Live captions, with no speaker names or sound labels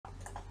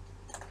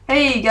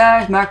Hey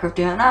guys, Minecraft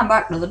here, and I'm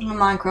back with another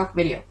Minecraft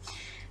video.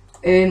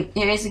 It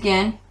is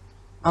again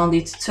on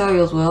the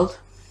tutorials world.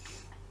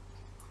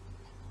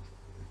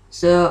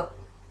 So,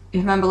 if you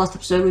remember last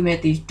episode, we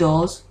made these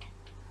doors,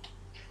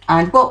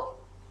 and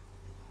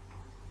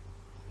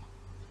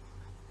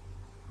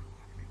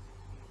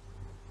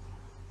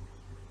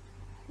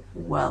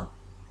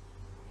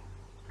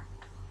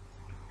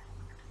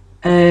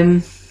I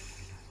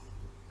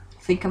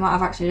think I might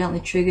have accidentally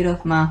triggered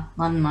off my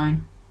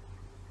landmine.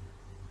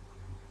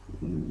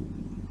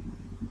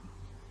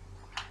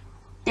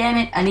 Damn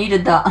it, I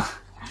needed that.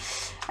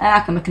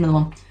 I can make another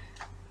one.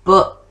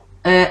 But,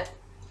 that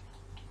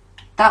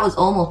was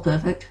almost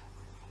perfect.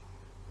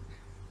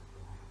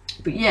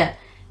 But yeah,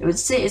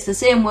 it's the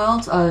same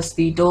world as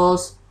the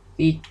doors,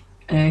 the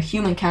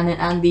human cannon,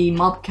 and the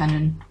mob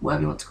cannon,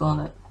 whatever you want to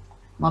call it.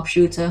 Mob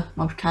shooter,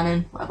 mob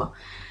cannon, whatever.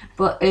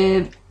 But,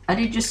 I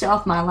did just set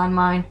off my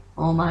landmine,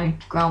 or my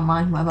ground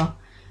mine, whatever.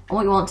 And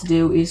what you want to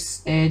do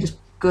is just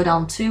go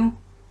down to,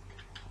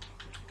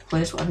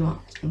 place whatever you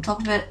want on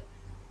top of it.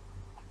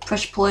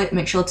 Pressure plate,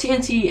 make sure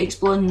TNT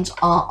explosions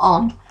are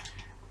on,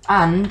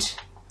 and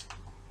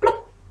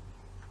bloop,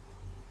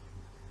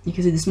 you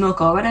can see the smoke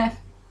already,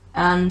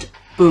 and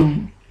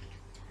boom,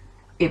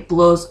 it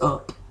blows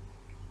up.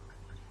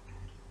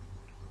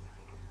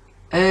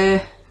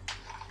 So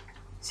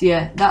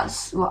yeah,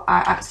 that's what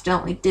I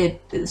accidentally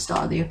did at the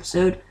start of the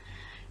episode.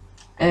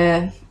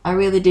 I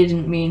really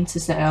didn't mean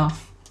to set it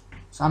off,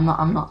 so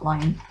I'm not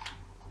lying.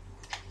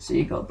 So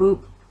you got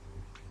boop.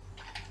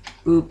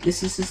 Boop.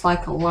 This is just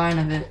like a line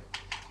of it.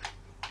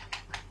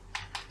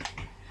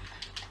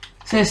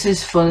 So this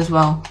is fun as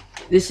well.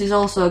 This is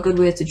also a good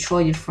way to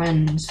troll your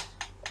friends.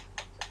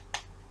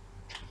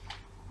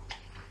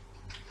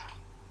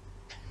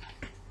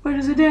 Where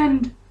does it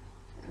end?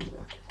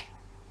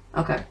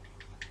 Okay.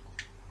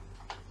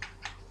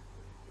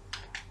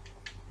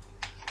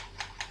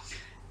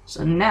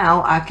 So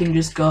now I can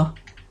just go.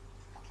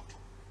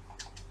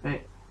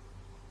 Right.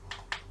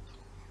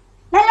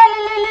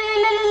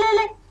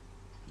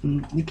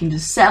 And you can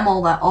just set them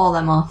all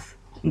them off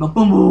and go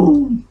boom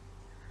boom,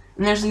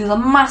 and there's a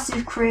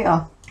massive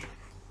crater.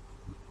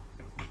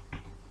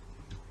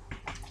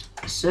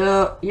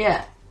 So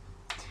yeah,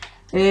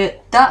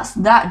 that's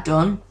that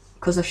done,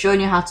 because I've shown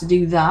you how to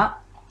do that.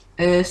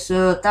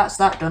 So that's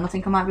that done. I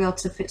think I might be able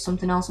to fit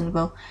something else in as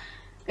well,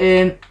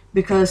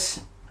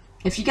 because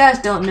if you guys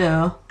don't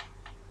know,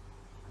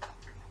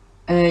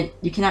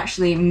 you can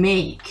actually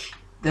make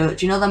do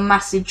you know the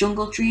massive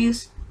jungle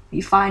trees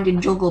you find in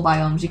jungle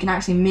biomes? You can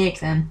actually make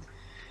them,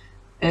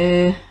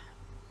 and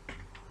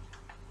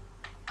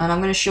I'm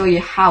going to show you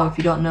how if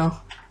you don't know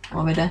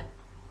already.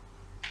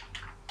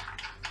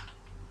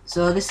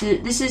 So this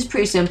is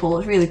pretty simple.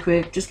 It's really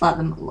quick, just like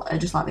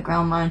the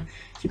ground mine.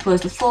 You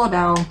place the floor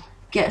down,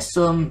 get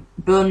some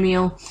bone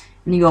meal,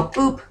 and you go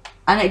boop,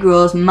 and it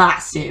grows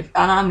massive,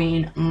 and I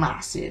mean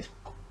massive.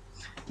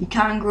 You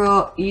can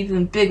grow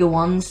even bigger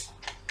ones,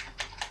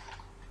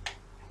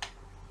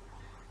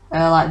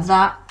 like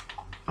that.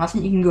 I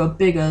think you can go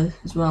bigger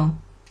as well.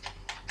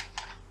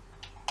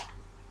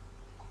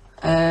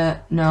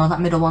 No, that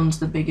middle one's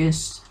the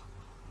biggest.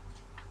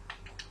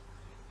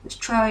 Let's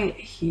try it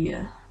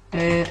here.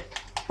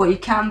 But you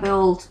can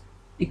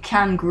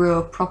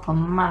grow proper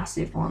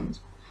massive ones.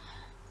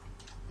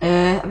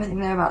 I think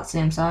they're about the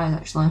same size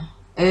actually.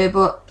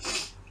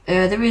 But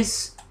there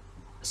is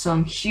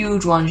some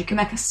huge ones. You can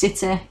make a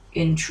city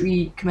in tree.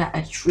 You can make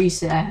a tree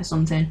city or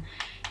something.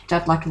 You'd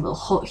have like a little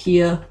hut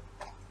here.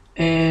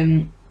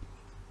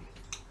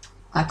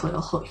 Like a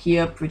little hut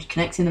here, bridge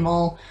connecting them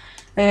all.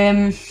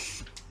 But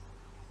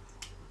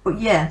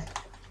yeah,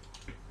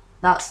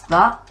 that's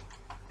that.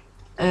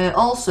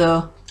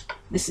 Also,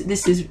 this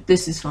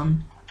is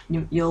fun.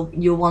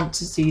 You'll want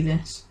to see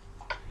this.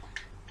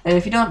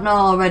 If you don't know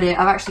already,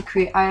 I've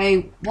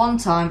actually one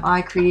time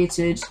I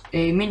created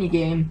a mini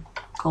game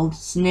called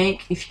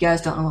Snake. If you guys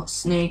don't know what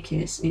Snake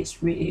is, it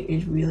is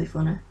really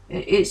funny.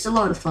 It's a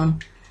lot of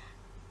fun.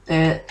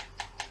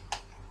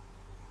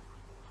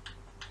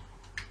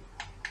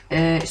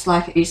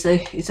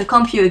 It's a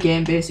computer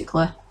game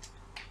basically,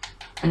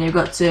 and you've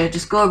got to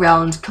just go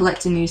around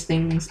collecting these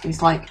things.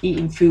 It's like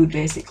eating food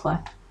basically,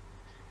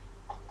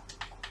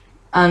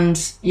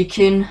 and you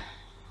can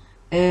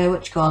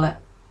what you call it?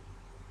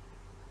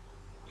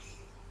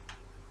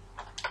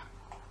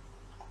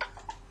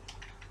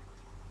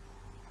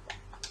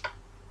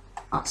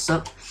 That's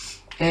up.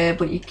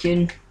 But you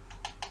can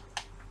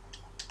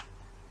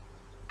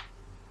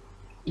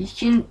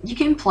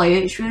play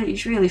it.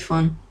 It's really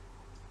fun.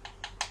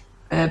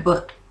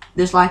 But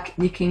there's like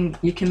you can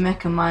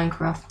make a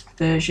Minecraft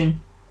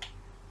version,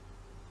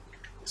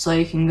 so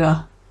you can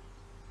go.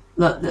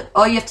 Look,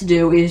 all you have to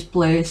do is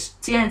place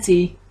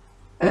TNT,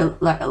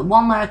 like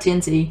one layer of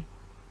TNT,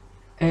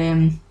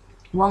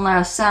 one layer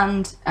of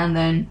sand, and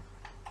then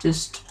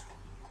just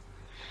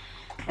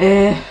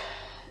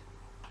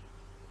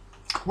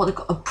what they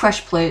call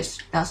pressure plates.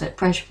 That's it,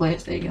 pressure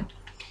plates. There you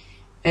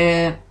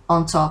go.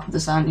 On top of the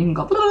sand, you can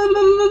go,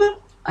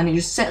 and and it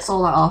just sets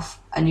all that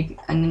off, and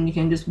then you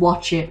can just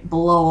watch it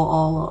blow it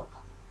all up.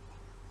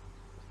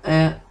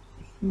 It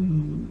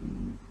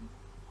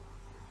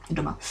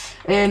don't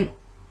matter.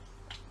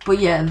 But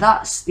yeah,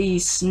 that's the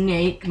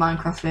Snake,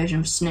 Minecraft version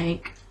of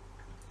Snake.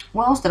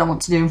 What else did I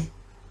want to do?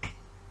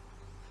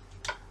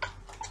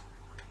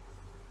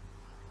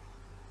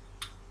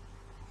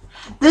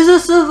 There's a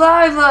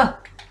survivor!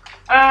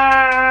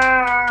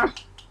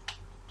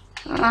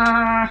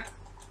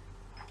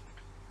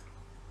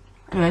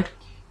 Anyway,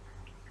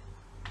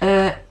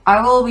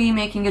 I will be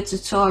making a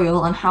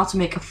tutorial on how to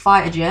make a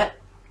fighter jet.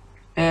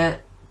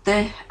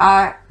 The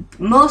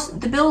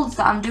builds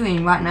that I'm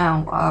doing right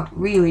now are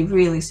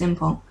really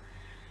simple.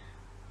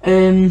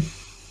 I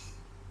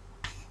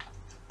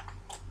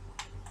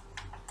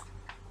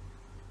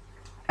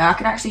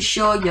can actually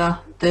show you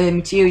the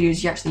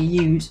materials you actually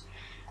use,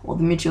 or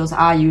the materials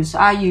I use.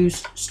 I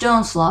use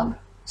stone slab,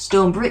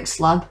 stone brick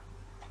slab.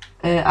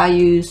 I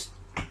use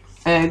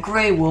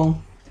grey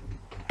wool,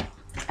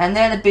 and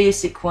they're the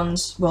basic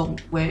ones. Well,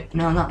 wait,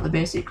 no, not the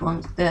basic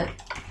ones.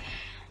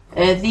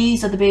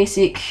 These are the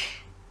basic.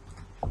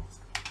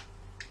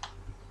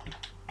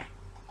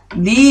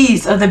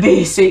 These are the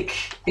basic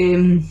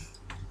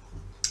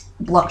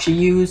blocks you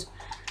use.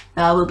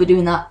 I will be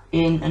doing that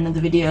in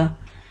another video.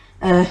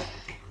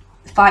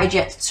 Fighter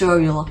jet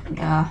tutorial.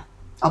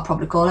 I'll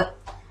probably call it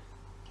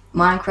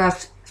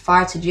Minecraft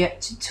fighter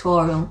jet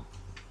tutorial.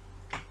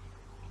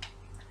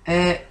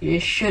 You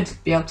should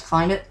be able to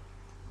find it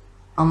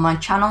on my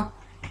channel.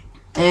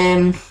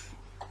 I've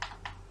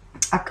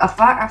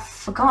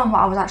forgotten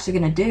what I was actually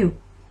gonna do,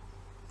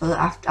 but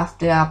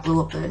after I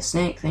blew up the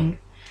snake thing.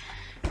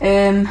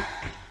 Right,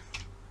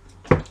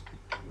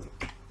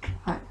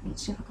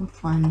 let's see if I can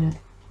find it.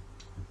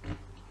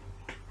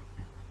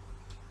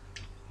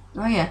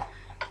 Oh yeah.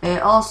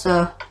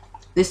 Also,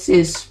 this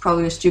is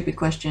probably a stupid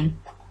question,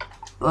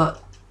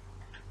 but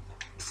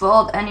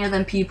for any of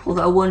them people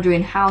that are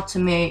wondering how to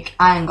make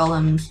iron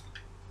golems,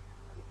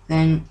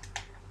 then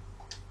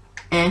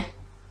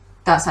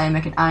that's how you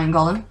make an iron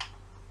golem.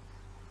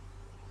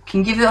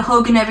 Can give it a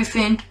hug and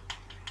everything.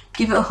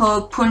 Give it a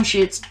hug, punch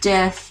it to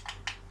death.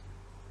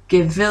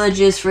 Give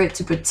villages for it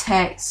to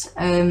protect.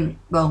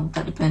 Well,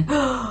 that depends.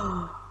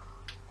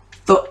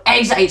 Throw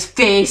eggs at its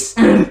face.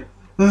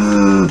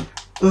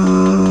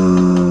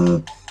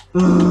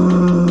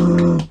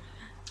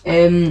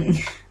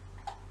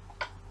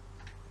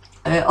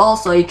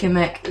 Also, you can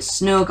make a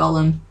snow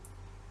golem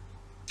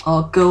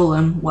or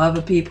golem,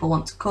 whatever people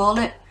want to call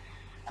it.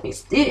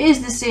 It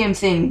is the same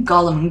thing,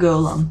 golem and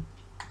golem,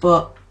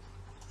 but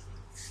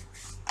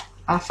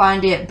I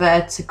find it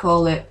better to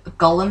call it a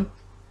golem.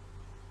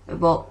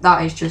 But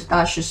that's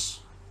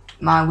just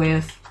my way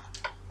of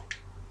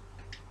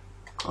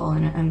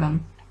calling it. Hang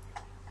on.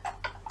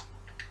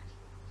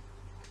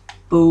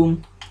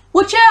 Boom.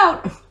 Watch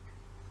out!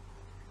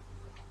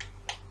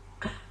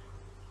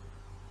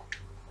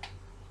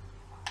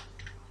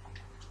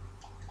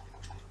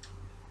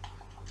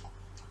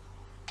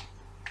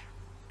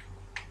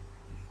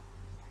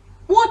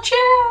 Watch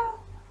out!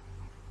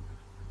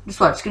 That's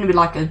why it's gonna be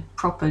like a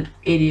proper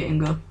idiot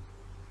and go.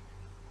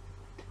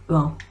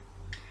 Well,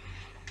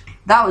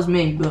 that was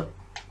me, but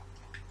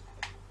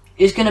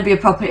it's gonna be a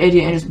proper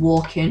idiot and just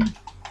walk in.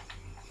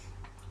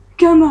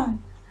 Come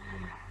on!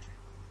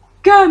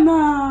 Come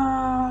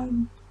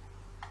on!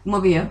 Come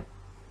over here.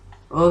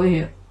 Over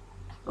here.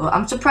 Oh,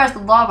 I'm surprised the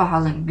lava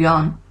hasn't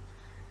gone.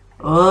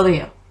 Over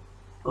here.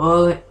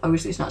 Oh,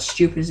 obviously it's not as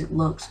stupid as it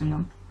looks. Hang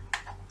on.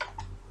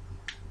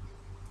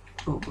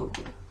 Boop, boop,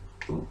 boop,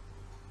 boop.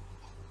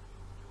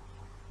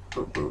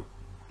 Boop, boop,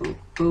 boop,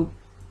 boop.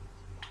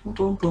 Boom,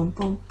 boom, boom,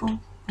 boom, boom,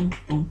 boom,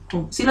 boom,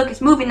 boom. See, look,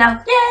 it's moving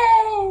now.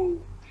 Yay!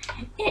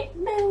 It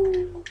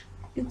moved.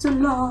 It's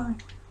alive.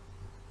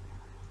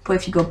 But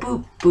if you go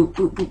boop, boop,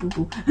 boop, boop,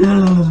 boop,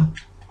 boop,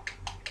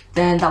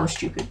 then that was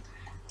stupid.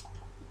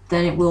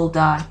 Then it will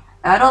die.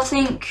 I don't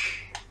think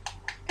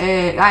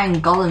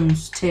iron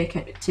golems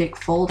take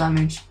fall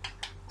damage.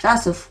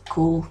 That's a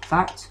cool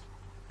fact.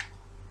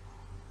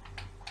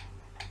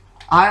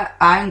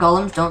 Iron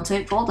golems don't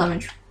take fall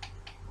damage.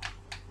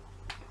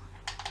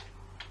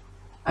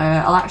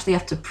 I'll actually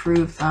have to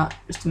prove that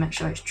just to make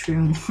sure it's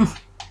true.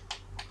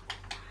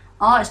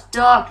 Oh, it's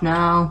dark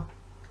now.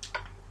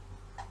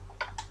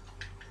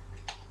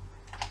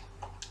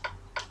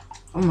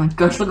 Oh my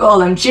gosh, look at all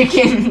them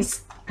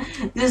chickens.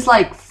 Just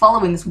like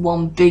following this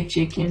one big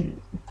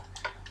chicken.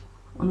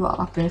 I wonder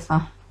what'll happen if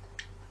I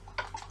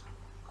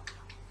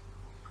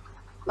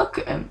look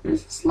at him.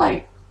 It's just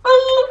like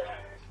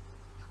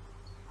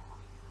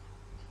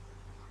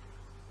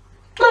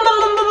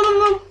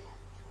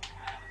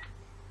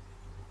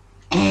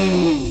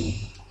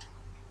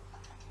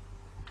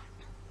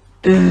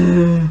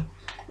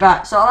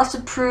right, so I'll have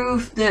to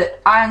prove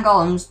that iron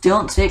golems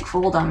don't take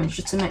fall damage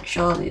just to make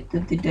sure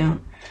that they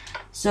don't.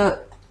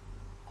 So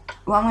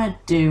what I'm gonna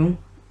do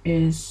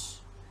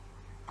is,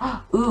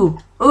 ooh,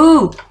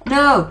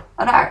 no!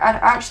 I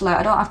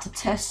don't have to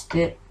test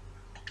it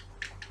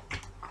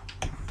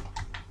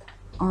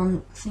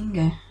on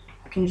thingy.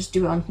 I can just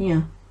do it on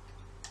here.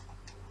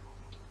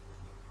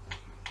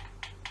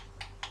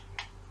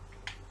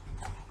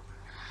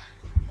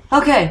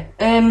 Okay,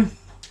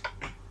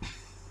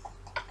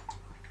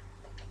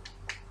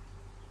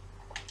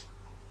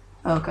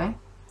 okay.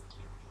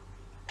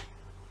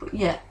 But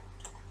yeah.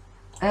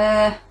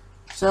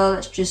 So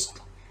let's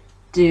just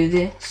do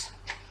this.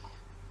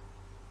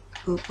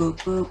 Boop, boop,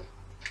 boop,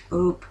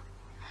 boop.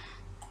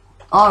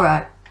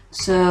 Alright,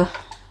 so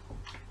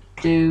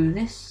do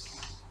this.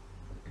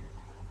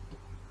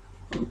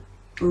 Boop,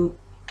 boop,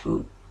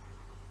 boop,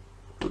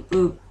 boop,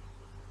 boop,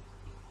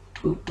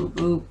 boop, boop,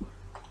 boop.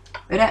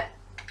 Ready?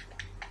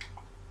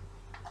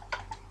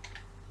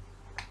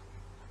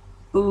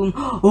 Boom.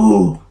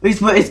 Oh,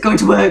 it's going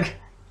to work.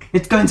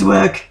 It's going to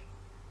work.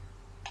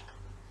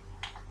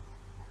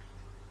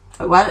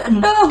 Oh, what?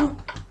 No.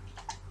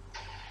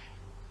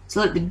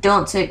 So look, they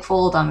don't take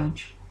fall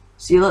damage.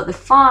 See, look, they're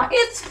fine.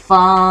 It's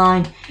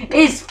fine.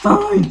 It's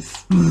fine.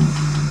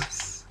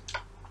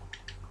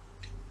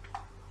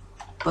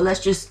 But let's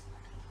just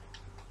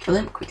kill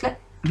him quickly.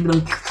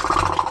 Boom,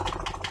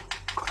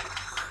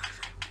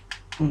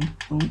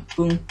 boom,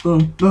 boom,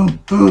 boom, boom,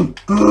 boom,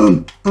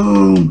 boom,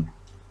 boom.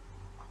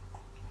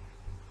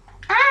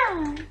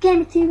 Ah,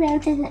 Game of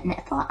Thrones isn't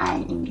it for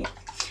Iron Ingot?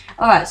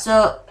 Alright,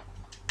 so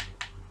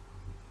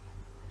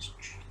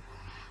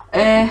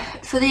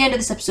for the end of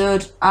this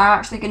episode, I'm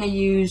actually going to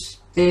use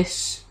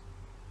this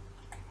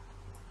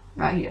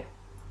right here.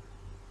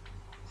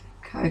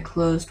 Okay, I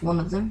closed one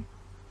of them.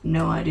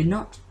 No, I did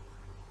not.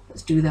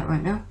 Let's do that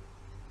right now.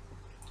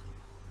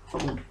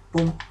 Boom,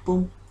 boom,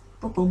 boom,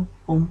 boom, boom,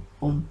 boom,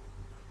 boom.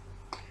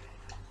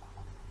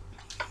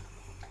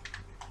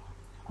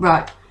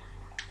 Right.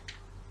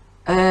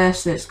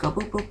 So let's go.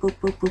 Boop, boop, boop,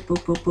 boop, boop,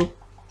 boop, boop,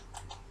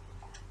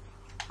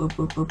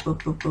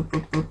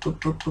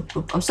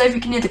 boop. I'm sorry if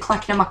you can hear the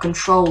clacking of my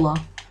controller.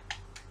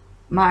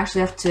 Might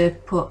actually have to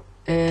put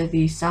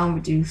the sound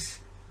reduce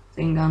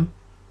thing on.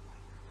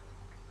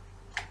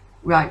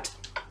 Right.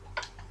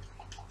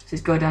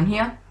 Let's go down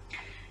here.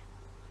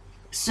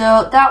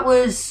 So that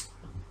was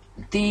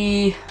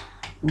the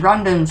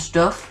random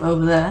stuff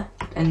over there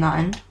in that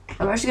end.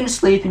 I'm actually going to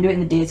sleep and do it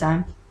in the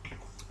daytime.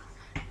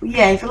 But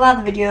yeah, if you like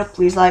the video,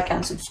 please like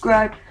and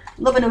subscribe.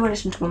 Love and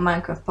listen to my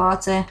Minecraft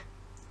party.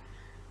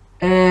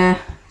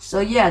 So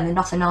yeah, there's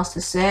nothing else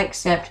to say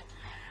except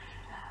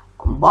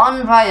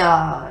bon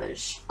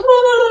voyage.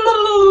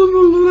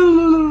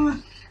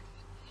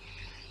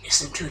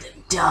 Listen to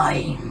them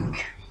dying.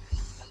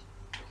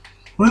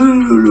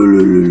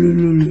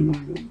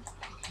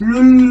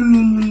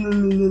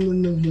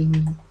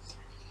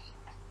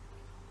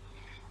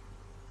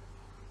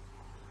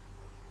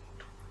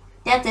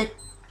 That's it.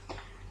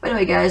 By the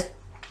way, guys,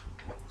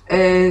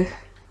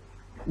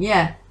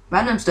 yeah,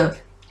 random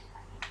stuff.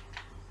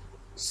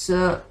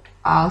 So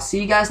I'll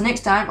see you guys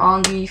next time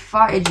on the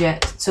fighter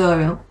jet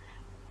tutorial.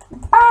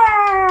 Bye.